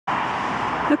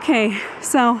Okay,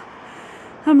 so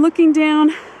I'm looking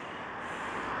down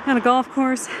at a golf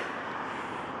course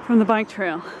from the bike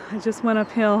trail. I just went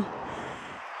uphill.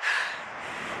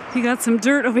 You got some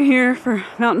dirt over here for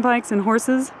mountain bikes and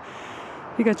horses.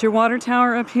 You got your water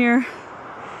tower up here.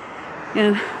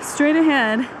 And straight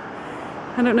ahead,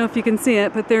 I don't know if you can see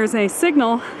it, but there's a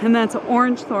signal, and that's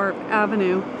Orangethorpe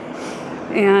Avenue.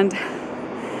 And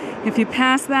if you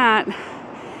pass that,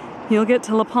 you'll get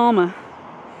to La Palma.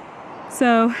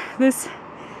 So this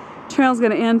trail's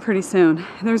gonna end pretty soon.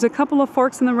 There's a couple of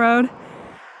forks in the road.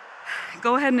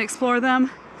 Go ahead and explore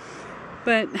them,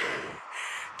 but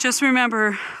just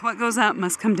remember, what goes up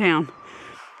must come down.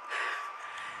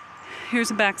 Here's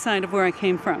the backside of where I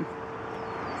came from.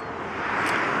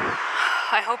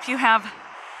 I hope you have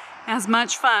as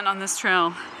much fun on this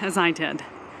trail as I did.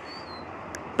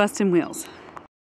 Bustin' wheels.